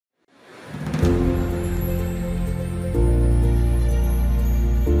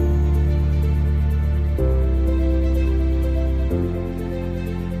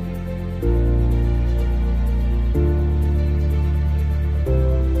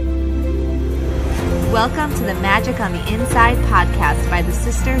Welcome to the Magic on the Inside podcast by the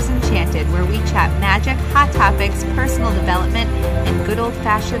Sisters Enchanted, where we chat magic, hot topics, personal development, and good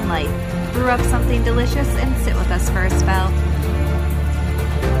old-fashioned life. Brew up something delicious and sit with us for a spell.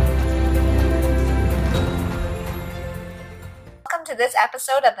 Welcome to this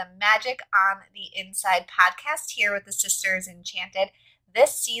episode of the Magic on the Inside podcast here with the Sisters Enchanted.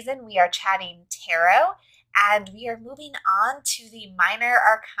 This season we are chatting tarot, and we are moving on to the minor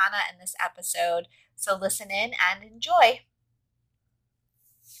arcana in this episode. So listen in and enjoy.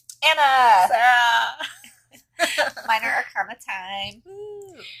 Anna! Minor arcana time.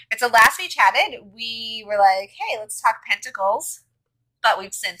 It's the last we chatted, we were like, hey, let's talk pentacles. But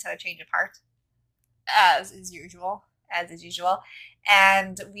we've since had a change of heart. As is usual.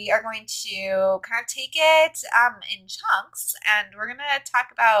 And we are going to kind of take it in chunks. And we're going to talk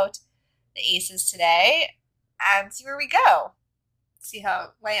about the aces today and see where we go. See how it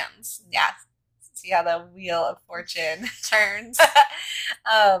lands. Yeah. See how the wheel of fortune turns.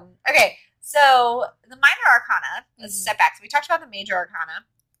 Okay, so the minor arcana, let's step back. So we talked about the major arcana,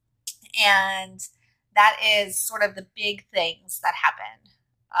 and that is sort of the big things that happen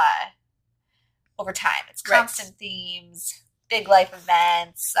over time. It's constant themes, big life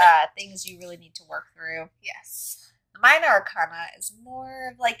events, things you really need to work through. Yes. The minor arcana is more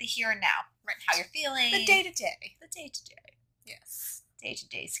of like the here and now, right? How you're feeling. The day-to-day. Yes.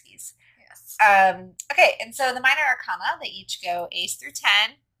 Day-to-day skis. Okay, and so the minor arcana, they each go ace through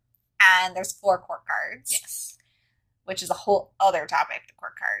 10, and there's 4 court cards. Yes. Which is a whole other topic, the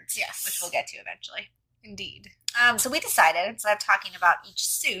court cards. Yes. Which we'll get to eventually. Indeed. So we decided, instead of talking about each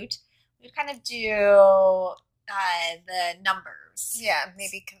suit, we'd kind of do the numbers. Yeah,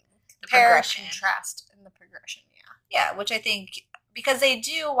 maybe compare, contrast in the progression, Yeah, which I think, because they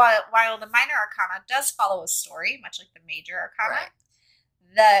do, while the minor arcana does follow a story, much like the major arcana, right.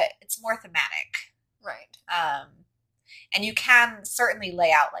 It's more thematic. Right. And you can certainly lay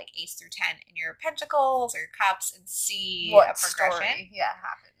out like ace through 10 in your pentacles or your cups and see what a progression. Story,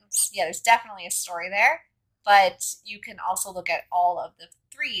 happens. Yeah, there's definitely a story there. But you can also look at all of the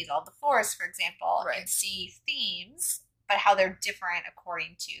 3s, all the 4s, for example, and see themes, but how they're different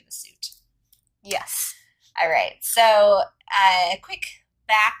according to the suit. Yes. All right. So a quick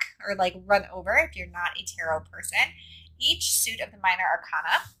back or like run over if you're not a tarot person. Each suit of the minor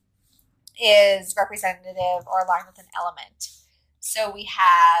arcana is representative or aligned with an element. So we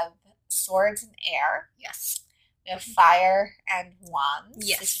have swords and air. Yes. We have fire and wands.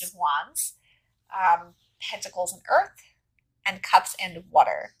 Yes. The suit of wands. Pentacles and earth. And cups and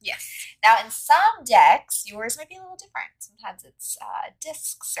water. Yes. Now, in some decks, yours might be a little different. Sometimes it's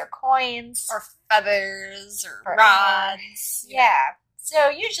discs or coins. Or feathers or rods. Yeah. So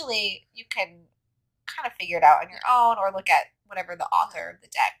usually you can kind of figure it out on your own or look at whatever the author of the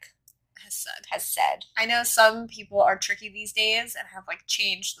deck has said. I know some people are tricky these days and have like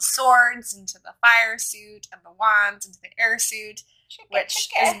changed the swords into the fire suit and the wands into the air suit, which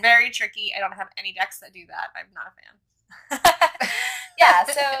is very tricky. I don't have any decks that do that. I'm not a fan. Yeah,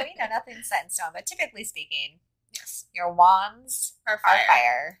 so nothing's set in stone, but typically speaking, yes, your wands are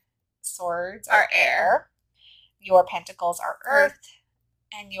fire, swords are air, your pentacles are earth,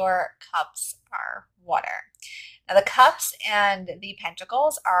 and your cups are water. Now, the cups and the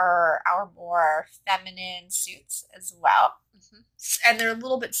pentacles are our more feminine suits as well. Mm-hmm. And they're a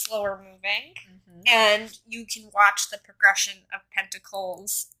little bit slower moving. Mm-hmm. And you can watch the progression of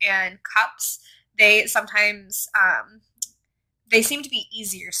pentacles and cups. They sometimes, they seem to be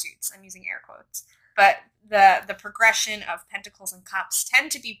easier suits. I'm using air quotes. But the progression of pentacles and cups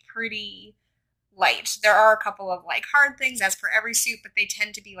tend to be pretty light. There are a couple of like hard things as per every suit, but they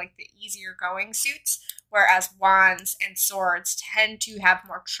tend to be like the easier going suits, whereas wands and swords tend to have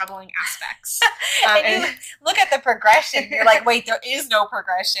more troubling aspects. And you look at the progression, you're like, wait, there is no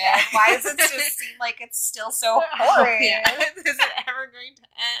progression. Why does it just seem like it's still so horrid? Is it ever going to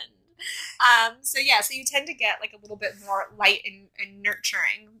end? So you tend to get like a little bit more light and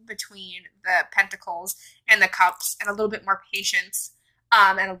nurturing between the pentacles and the cups, and a little bit more patience.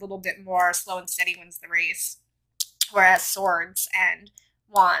 And a little bit more slow and steady wins the race. Whereas swords and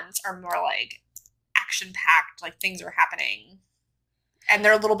wands are more like action-packed, like things are happening. And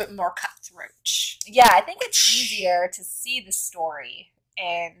they're a little bit more cutthroat. Yeah, I think it's easier to see the story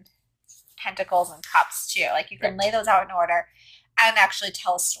in pentacles and cups too. Like you can lay those out in order and actually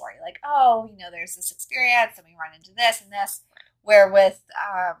tell a story. Like, there's this experience and we run into this and this. Where with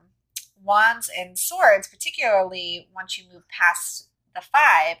wands and swords, particularly once you move past the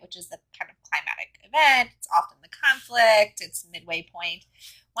 5, which is the kind of climatic event, it's often the conflict, it's midway point.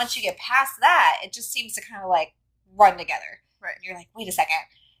 Once you get past that, it just seems to kind of like run together. Right. And you're like, wait a second,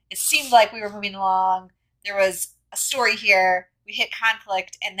 it seemed like we were moving along. There was a story here. We hit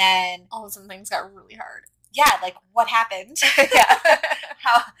conflict, and then all of a sudden things got really hard. Yeah, like what happened? Yeah.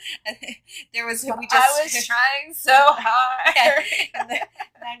 How there was I was trying so hard. Yeah, and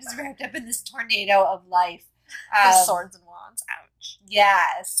I'm just wrapped up in this tornado of life. The swords and wands. Ouch. Yeah.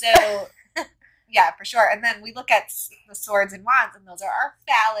 So yeah, for sure. And then we look at the swords and wands, and those are our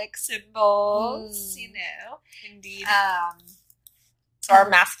phallic symbols. You know, indeed. So our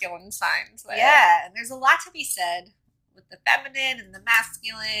masculine signs. There. Yeah, and there's a lot to be said with the feminine and the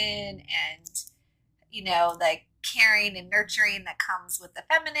masculine, and you know, like caring and nurturing that comes with the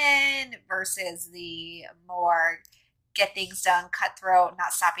feminine versus the more get things done, cutthroat,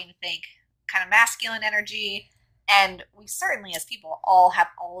 not stopping to think kind of masculine energy. And we certainly, as people, all have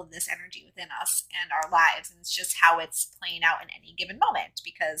all of this energy within us and our lives. And it's just how it's playing out in any given moment,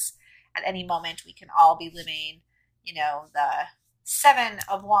 because at any moment we can all be living, you know, the Seven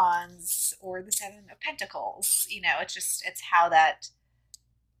of Wands or the Seven of Pentacles. You know, it's how that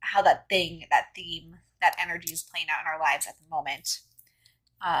theme, that energy is playing out in our lives at the moment,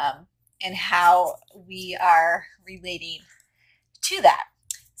 and how we are relating to that.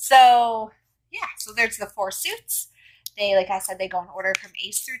 So yeah, so there's the 4 suits. They, like I said, they go in order from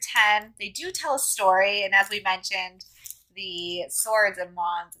ace through 10. They do tell a story, and as we mentioned, the swords and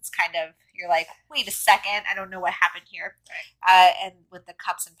wands, it's kind of, you're like, wait a second, I don't know what happened here. Right. And with the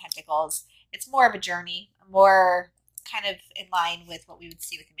cups and pentacles, it's more of a journey, more kind of in line with what we would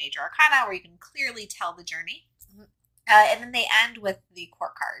see with the major arcana, where you can clearly tell the journey. And then they end with the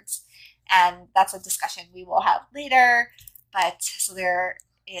court cards, and that's a discussion we will have later. But so there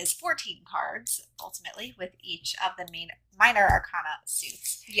is 14 cards ultimately with each of the minor arcana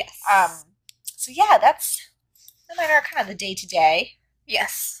suits. Yes. So yeah, that's the minor arcana, the day to day.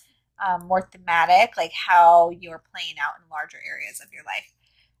 Yes. More thematic, like how you're playing out in larger areas of your life.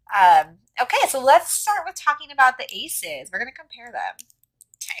 Okay, so let's start with talking about the aces. We're going to compare them.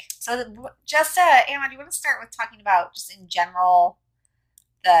 Okay, so just, Anna, do you want to start with talking about, just in general,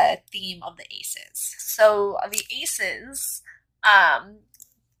 the theme of the aces? So the aces,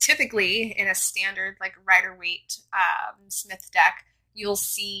 typically in a standard, like Rider-Waite Smith deck, you'll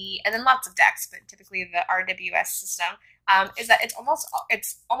see, and then lots of decks, but typically the RWS system, is that it's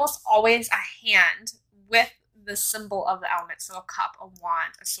almost always a hand with the symbol of the element, so a cup, a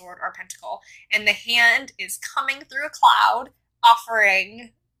wand, a sword, or a pentacle, and the hand is coming through a cloud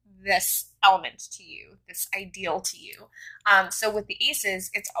offering this element to you, this ideal to you. So with the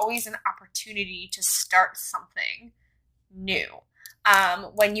aces, it's always an opportunity to start something new.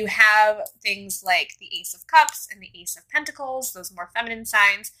 When you have things like the Ace of Cups and the Ace of Pentacles, those more feminine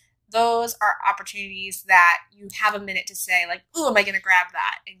signs, those are opportunities that you have a minute to say, like, ooh, am I going to grab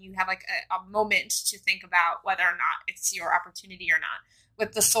that? And you have like a moment to think about whether or not it's your opportunity or not.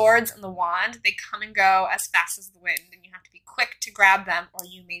 With the swords and the wand, they come and go as fast as the wind, and you have to be quick to grab them or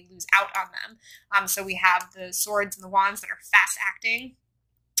you may lose out on them. So we have the swords and the wands that are fast acting,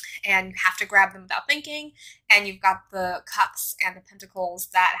 and you have to grab them without thinking. And you've got the cups and the pentacles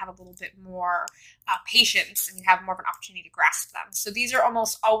that have a little bit more patience, and you have more of an opportunity to grasp them. So these are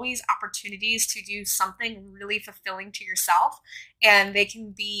almost always opportunities to do something really fulfilling to yourself, and they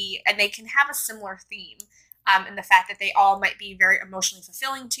can have a similar theme in the fact that they all might be very emotionally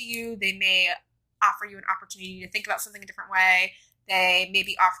fulfilling to you. They may offer you an opportunity to think about something a different way. They may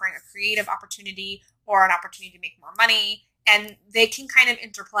be offering a creative opportunity or an opportunity to make more money. And they can kind of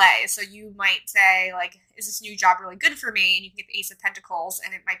interplay. So you might say, like, is this new job really good for me? And you can get the Ace of Pentacles,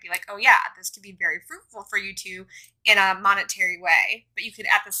 and it might be like, oh yeah, this could be very fruitful for you too in a monetary way. But you could,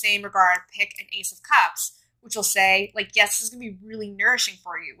 at the same regard, pick an Ace of Cups, which will say, like, yes, this is going to be really nourishing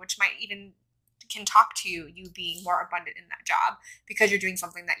for you, which might even can talk to you being more abundant in that job because you're doing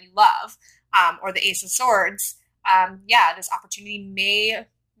something that you love. Or the Ace of Swords, this opportunity may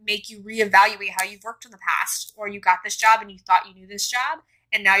make you reevaluate how you've worked in the past, or you got this job and you thought you knew this job,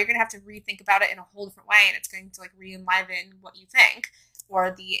 and now you're going to have to rethink about it in a whole different way, and it's going to like re-enliven what you think. Or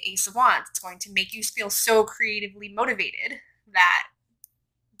the Ace of Wands, it's going to make you feel so creatively motivated that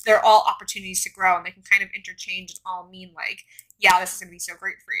they're all opportunities to grow, and they can kind of interchange and all mean like, yeah, this is going to be so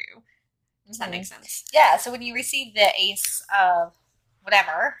great for you. Does that make sense? Yeah, so when you receive the Ace of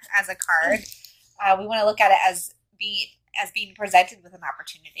whatever as a card, we want to look at it as being presented with an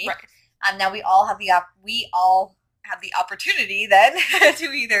opportunity. Right. Now we all have the opportunity then to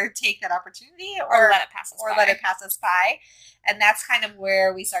either take that opportunity or let it pass us by. And that's kind of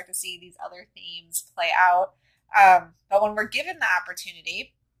where we start to see these other themes play out. But when we're given the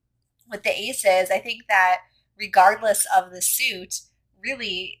opportunity with the aces, I think that regardless of the suit,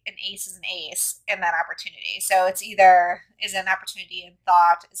 really an ace is an ace in that opportunity. So it's either is it an opportunity in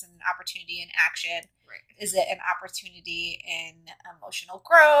thought, is it an opportunity in action, Right. is it an opportunity in emotional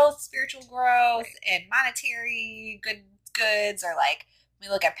growth, spiritual growth, Right. and monetary goods, or like when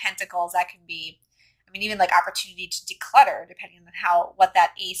we look at pentacles, that can be, I mean, even like opportunity to declutter, depending on what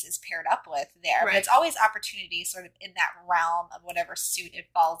that ace is paired up with there. Right. But it's always opportunity sort of in that realm of whatever suit it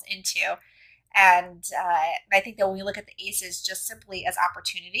falls into. And I think that when we look at the aces just simply as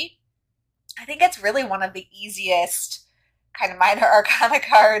opportunity, I think it's really one of the easiest kind of minor arcana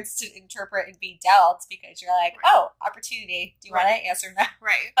cards to interpret and be dealt, because you're like, Right. oh, opportunity. Do you want it? Yes or no?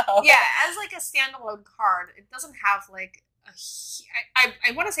 Right. Oh. Yeah, as like a standalone card, it doesn't have like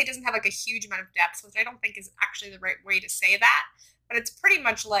I want to say it doesn't have like a huge amount of depth, which I don't think is actually the right way to say that. But it's pretty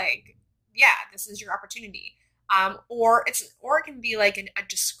much like, yeah, this is your opportunity. Or it can be like a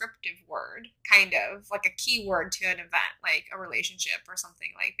descriptive word, kind of like a keyword to an event, like a relationship or something,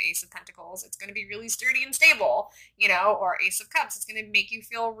 like the Ace of Pentacles. It's going to be really sturdy and stable, you know, or Ace of Cups. It's going to make you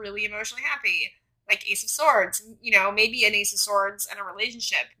feel really emotionally happy. Like Ace of Swords, you know, maybe an Ace of Swords and a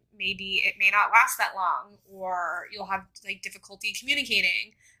relationship. Maybe it may not last that long, or you'll have like difficulty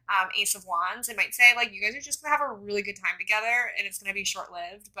communicating. Ace of Wands, it might say like you guys are just gonna have a really good time together, and it's gonna be short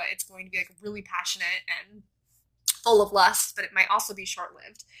lived, but it's going to be like really passionate and full of lust. But it might also be short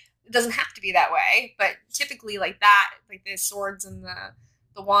lived. It doesn't have to be that way, but typically like that, like the swords and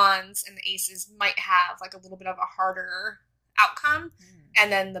the wands and the aces might have like a little bit of a harder outcome,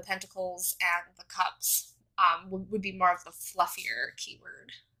 and then the pentacles and the cups would be more of the fluffier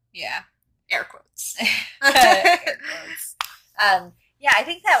keyword. Yeah. Air quotes. Air quotes. Yeah, I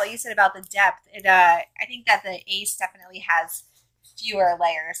think that what you said about the depth, I think that the ace definitely has fewer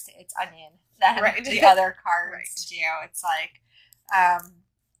layers to its onion than Right. the other cards Right. do. It's like,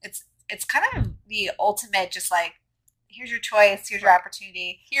 it's kind of the ultimate, just like, here's your choice, here's your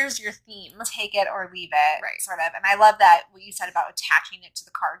opportunity, Here's your theme. take it or leave it, Right. sort of. And I love that what you said about attaching it to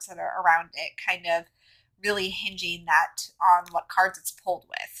the cards that are around it, kind of really hinging that on what cards it's pulled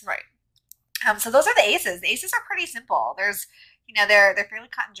with. Right. So those are the aces. The aces are pretty simple. There's, you know, they're fairly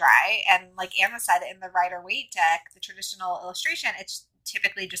cut and dry. And like Anna said, in the Rider-Waite deck, the traditional illustration, it's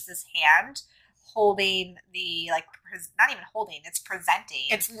typically just this hand holding the, like, not even holding, it's presenting.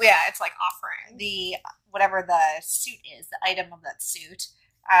 It's like offering the, whatever the suit is, the item of that suit,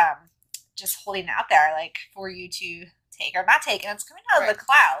 just holding it out there, like, for you to take or not take. And it's coming out of the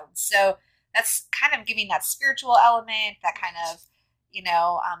clouds. So that's kind of giving that spiritual element, that kind of, you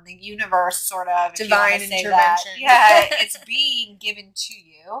know, the universe sort of divine intervention. Yeah, it's being given to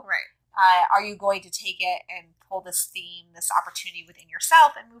you. Right. Are you going to take it and pull this theme, this opportunity within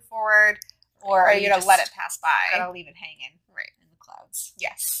yourself and move forward? Or are you going to let it pass by? Going to leave it hanging in the clouds.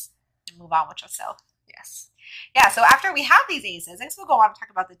 Yes. And move on with yourself. Yes. Yeah, so after we have these aces, I guess we'll go on and talk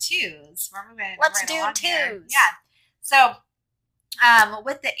about the twos. We're moving Let's do twos. Here. Yeah. So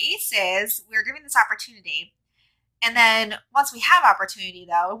with the aces, we're giving this opportunity. And then once we have opportunity,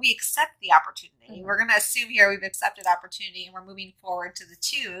 though, we accept the opportunity. Mm-hmm. We're going to assume here we've accepted opportunity and we're moving forward to the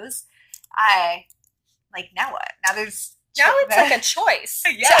twos. Now what? Now it's like a choice.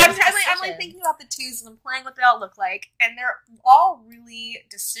 Yeah, so I'm like thinking about the twos and I'm playing what they all look like. And they're all really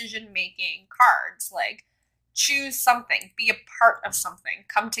decision-making cards. Like, choose something, be a part of something,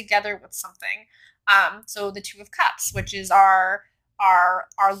 come together with something. So the Two of Cups, which is our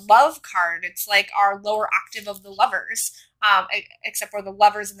love card. It's like our lower octave of the lovers, except for the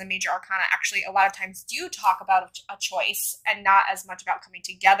lovers in the major arcana actually a lot of times do talk about a choice and not as much about coming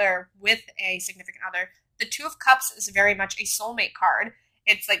together with a significant other. The Two of Cups is very much a soulmate card.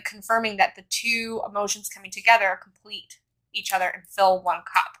 It's like confirming that the two emotions coming together complete each other and fill one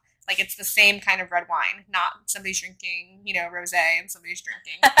cup. Like, it's the same kind of red wine, not somebody's drinking, you know, rosé and somebody's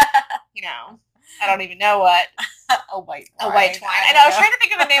drinking, you know, I don't even know what. A white wine. A white wine. I know. I was trying to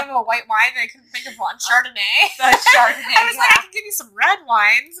think of the name of a white wine, and I couldn't think of one. Chardonnay. Chardonnay. I was like, I can give you some red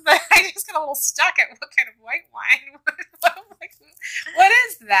wines, but I just got a little stuck at what kind of white wine. Like, what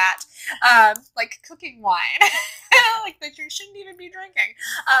is that? Like cooking wine. Like, that you shouldn't even be drinking.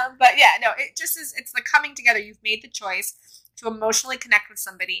 But yeah, no, it just is. It's the coming together. You've made the choice to emotionally connect with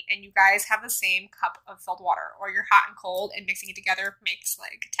somebody, and you guys have the same cup of filled water, or you're hot and cold, and mixing it together makes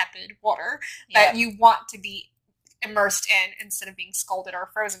like tepid water that you want to be immersed in instead of being scalded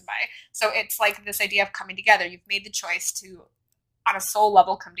or frozen by. So it's like this idea of coming together. You've made the choice to, on a soul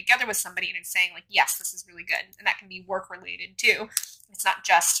level, come together with somebody, and it's saying like, yes, this is really good. And that can be work related too. It's not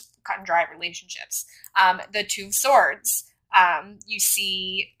just cut and dry relationships. The Two of Swords, you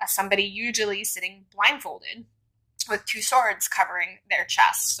see somebody usually sitting blindfolded with two swords covering their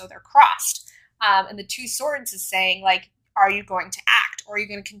chest, so they're crossed. And the Two Swords is saying, like, are you going to act? act, or are you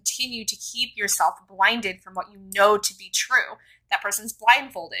going to continue to keep yourself blinded from what you know to be true? That person's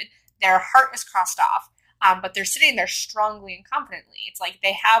blindfolded. Their heart is crossed off. But they're sitting there strongly and confidently. It's like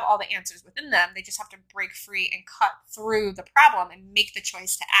they have all the answers within them. They just have to break free and cut through the problem and make the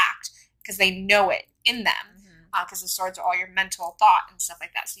choice to act because they know it in them. Because the swords are all your mental thought and stuff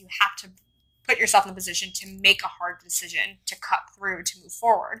like that. So you have to put yourself in a position to make a hard decision to cut through, to move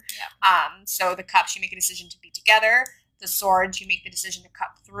forward. So the cups, you make a decision to be together. The swords, you make the decision to cut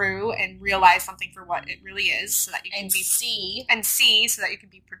through and realize something for what it really is, so that you can see, so that you can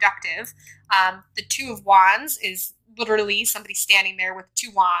be productive. The Two of Wands is literally somebody standing there with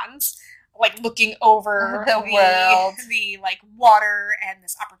two wands, like looking over the world, the like water and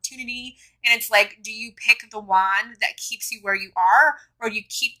this opportunity. And it's like, do you pick the wand that keeps you where you are, or do you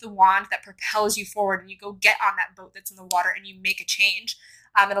keep the wand that propels you forward and you go get on that boat that's in the water and you make a change?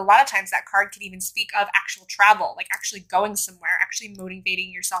 And a lot of times that card can even speak of actual travel, like actually going somewhere, actually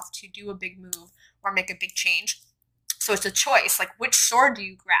motivating yourself to do a big move or make a big change. So it's a choice, like which sword do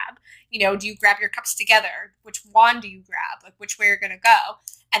you grab? Do you grab your cups together? Which wand do you grab? Like which way you're going to go?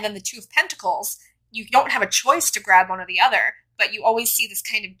 And then the Two of Pentacles, you don't have a choice to grab one or the other, but you always see this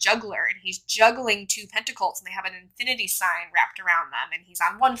kind of juggler, and he's juggling two pentacles, and they have an infinity sign wrapped around them, and he's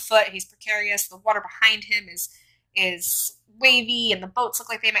on one foot, he's precarious, the water behind him is wavy, and the boats look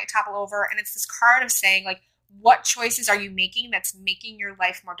like they might topple over. And it's this card of saying, like, what choices are you making that's making your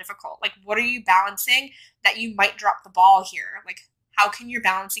life more difficult? Like, what are you balancing that you might drop the ball here? Like, how can your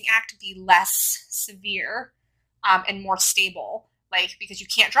balancing act be less severe and more stable? Like, because you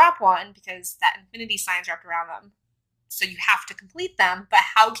can't drop one because that infinity sign's wrapped around them. So you have to complete them, but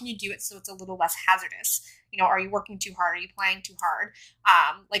how can you do it so it's a little less hazardous? Are you working too hard? Are you playing too hard?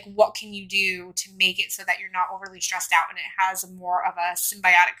 Like, what can you do to make it so that you're not overly stressed out and it has more of a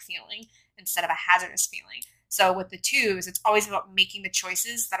symbiotic feeling instead of a hazardous feeling? So with the twos, it's always about making the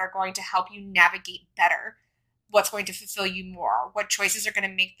choices that are going to help you navigate better. What's going to fulfill you more? What choices are going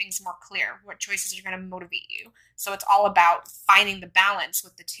to make things more clear? What choices are going to motivate you? So it's all about finding the balance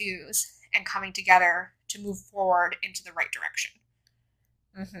with the twos and coming together to move forward into the right direction.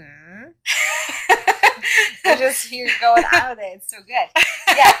 You're going out of it. It's so good.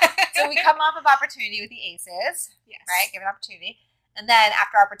 Yeah. So we come off of opportunity with the aces. Yes. Right? Given opportunity. And then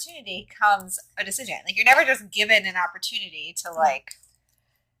after opportunity comes a decision. Like, you're never just given an opportunity to, like,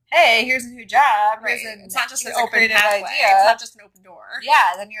 hey, here's a new job. Right. It's not just an open open pathway. idea. It's not just an open door.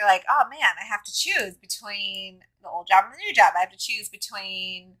 Yeah. Then you're like, oh, man, I have to choose between the old job and the new job. I have to choose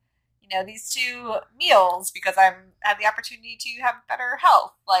between, these two meals because I have the opportunity to have better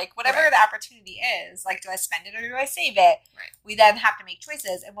health. Like, whatever the opportunity is, like, do I spend it or do I save it? Right. We then have to make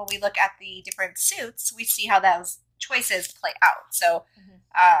choices. And when we look at the different suits, we see how those choices play out. So,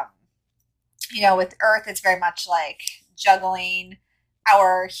 with Earth, it's very much like juggling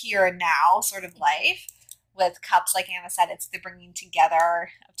our here and now sort of life. With cups, like Anna said, it's the bringing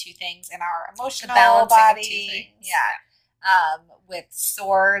together of two things in our emotional body. With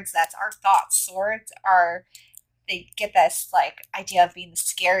swords, that's our thoughts. Swords they get this like idea of being the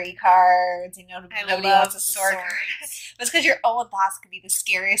scary cards. Nobody wants a sword card. But it's because your own thoughts could be the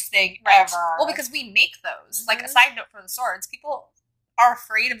scariest thing ever. Well, because we make those. Like, a side note for the swords, people are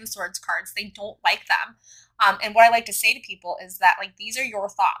afraid of the swords cards. They don't like them. And what I like to say to people is that, like, these are your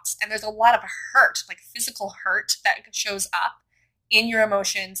thoughts. And there's a lot of hurt, like physical hurt, that shows up in your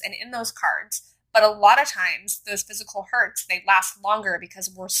emotions and in those cards. But a lot of times, those physical hurts, they last longer because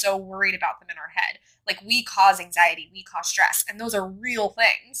we're so worried about them in our head. Like, we cause anxiety, we cause stress, and those are real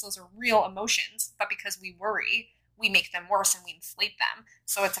things. Those are real emotions. But because we worry, we make them worse and we inflate them.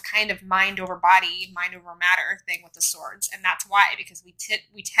 So it's a kind of mind over body, mind over matter thing with the swords. And that's why, because we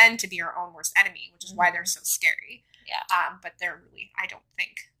tend to be our own worst enemy, which is why they're so scary. Yeah. But they're really, I don't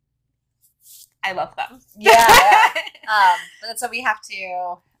think, I love them. Yeah. But so we have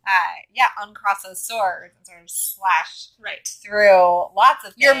to... uncross those swords and sort of slash through lots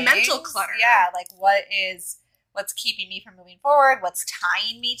of things. Your mental clutter. Yeah, like what's keeping me from moving forward? What's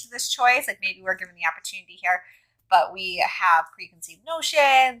tying me to this choice? Like, maybe we're given the opportunity here, but we have preconceived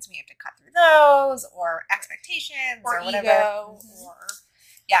notions. We have to cut through those, or expectations, or whatever. Ego,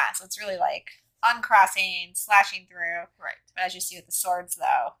 so it's really like uncrossing, slashing through. Right. But as you see with the swords,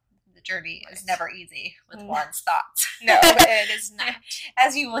 though, the journey is never easy with one's thoughts. No, it is not.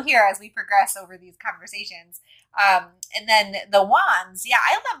 As you will hear as we progress over these conversations. And then the wands,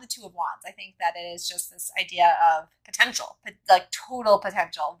 I love the Two of Wands. I think that it is just this idea of potential, like total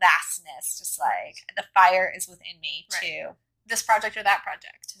potential, vastness, just like the fire is within me to this project or that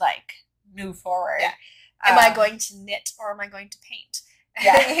project. Like, move forward. Yeah. Am I going to knit or am I going to paint?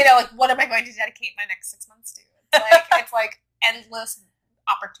 Yeah. Like, what am I going to dedicate my next 6 months to? It's like endless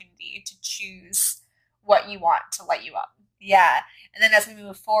opportunity to choose what you want to light you up. Yeah. And then as we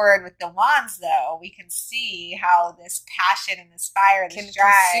move forward with the wands, though, we can see how this passion and this fire, this Can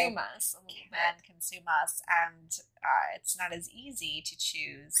drive consume us a little can bit. consume us. And it's not as easy to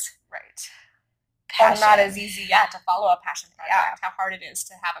choose Right. passion. Or not as easy, to follow a passion project. How hard it is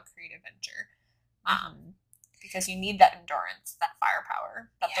to have a creative venture. Because you need that endurance, that firepower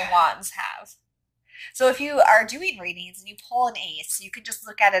that the wands have. So if you are doing readings and you pull an ace, you can just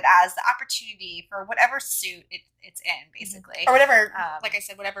look at it as the opportunity for whatever suit it's in, basically. Or whatever, like I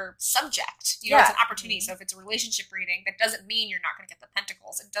said, whatever subject. You know, it's an opportunity. Mm-hmm. So if it's a relationship reading, that doesn't mean you're not going to get the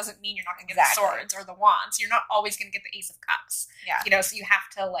pentacles. It doesn't mean you're not going to get the swords or the wands. You're not always going to get the ace of cups. Yeah. You know, so you have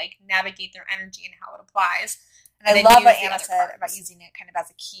to, like, navigate their energy and how it applies. And I love what Anna said about using it kind of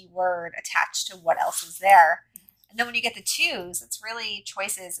as a key word attached to what else is there. And then when you get the twos, it's really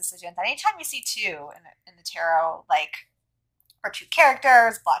choices, decisions. Anytime you see two in the tarot, like, or two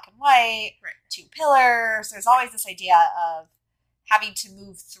characters, black and white, two pillars, there's always this idea of having to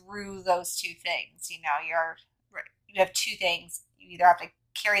move through those two things. You know, you have two things. You either have to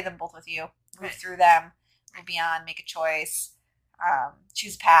carry them both with you, move through them, move beyond, make a choice,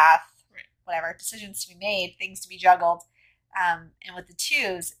 choose a path, whatever, decisions to be made, things to be juggled. And with the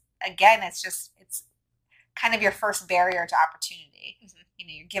twos, again, it's kind of your first barrier to opportunity. Mm-hmm. You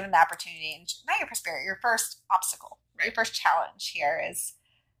know, you're given the opportunity, and not your first barrier, your first obstacle, your first challenge here is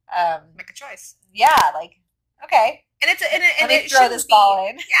make a choice. Yeah, like, okay, and it throw this ball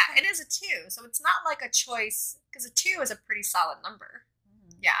in. Yeah, it is a 2, so it's not like a choice, because a 2 is a pretty solid number.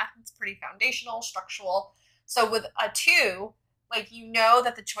 Mm-hmm. Yeah, it's pretty foundational, structural. So with a 2, like, you know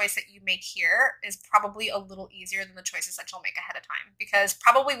that the choice that you make here is probably a little easier than the choices that you'll make ahead of time, because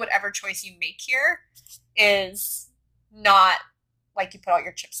probably whatever choice you make here is not like you put all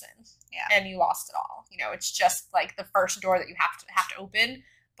your chips in and you lost it all. You know, it's just like the first door that you have to open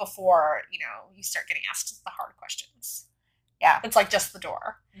before, you know, you start getting asked the hard questions. Yeah. It's like just the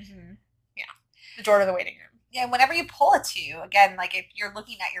door. Mm-hmm. Yeah. The door to the waiting room. Yeah, whenever you pull a 2, again, like if you're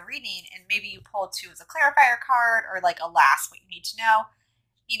looking at your reading and maybe you pull a 2 as a clarifier card or like a last what you need to know,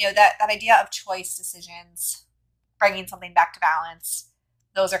 you know, that idea of choice, decisions, bringing something back to balance,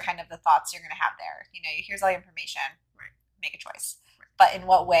 those are kind of the thoughts you're going to have there. You know, here's all the information, make a choice. But in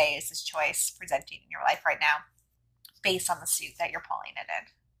what way is this choice presenting in your life right now based on the suit that you're pulling it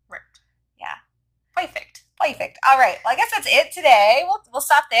in? Right. Yeah. Perfect. All right. Well, I guess that's it today. We'll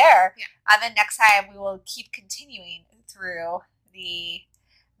stop there. Yeah. And then next time we will keep continuing through the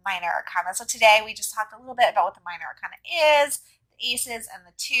minor arcana. So today we just talked a little bit about what the minor arcana is, the aces and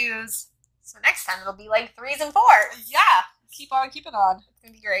the 2s. So next time it'll be like 3s and 4s. Yeah. Keep on keeping on. It's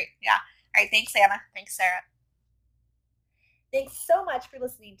going to be great. Yeah. All right. Thanks, Anna. Thanks, Sarah. Thanks so much for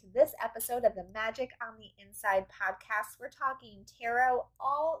listening to this episode of the Magic on the Inside podcast. We're talking tarot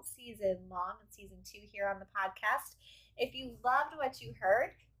all season long in season 2 here on the podcast. If you loved what you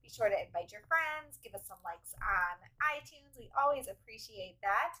heard, be sure to invite your friends, give us some likes on iTunes. We always appreciate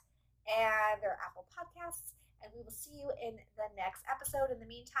that. And there are Apple Podcasts. And we will see you in the next episode. In the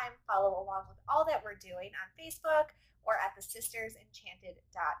meantime, follow along with all that we're doing on Facebook or at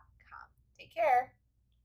thesistersenchanted.com. Take care.